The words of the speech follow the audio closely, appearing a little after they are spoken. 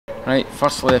Right,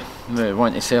 firstly, we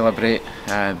want to celebrate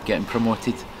getting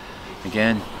promoted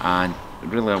again, and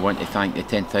really I want to thank the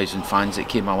 10,000 fans that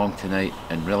came along tonight,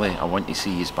 and really I want to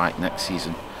see you back next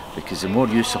season, because the more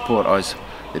you support us,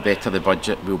 the better the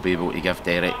budget we'll be able to give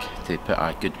Derek to put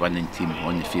a good winning team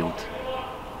on the field.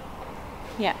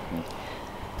 Yeah.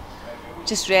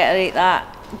 Just reiterate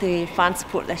that the fan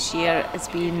support this year has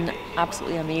been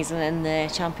absolutely amazing in the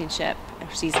championship.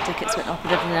 Our season tickets went up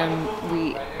and everything.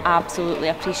 We absolutely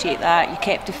appreciate that. You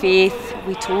kept the faith.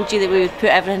 We told you that we would put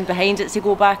everything behind it to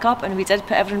go back up, and we did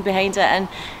put everything behind it, and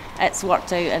it's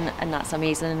worked out, and that's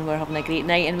amazing, and we're having a great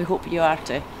night, and we hope you are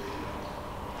too.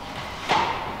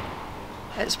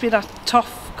 It's been a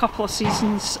tough couple of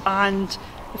seasons, and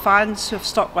the fans who have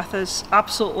stuck with us,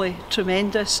 absolutely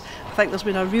tremendous. I think there's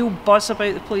been a real buzz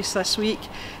about the place this week.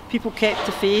 People kept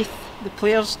the faith, the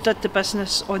players did the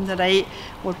business on the night.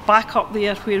 We're back up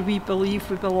there where we believe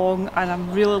we belong, and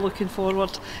I'm really looking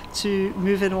forward to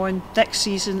moving on next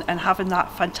season and having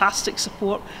that fantastic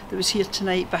support that was here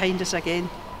tonight behind us again.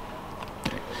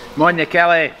 Come on,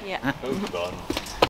 Kelly. Yeah. Well done.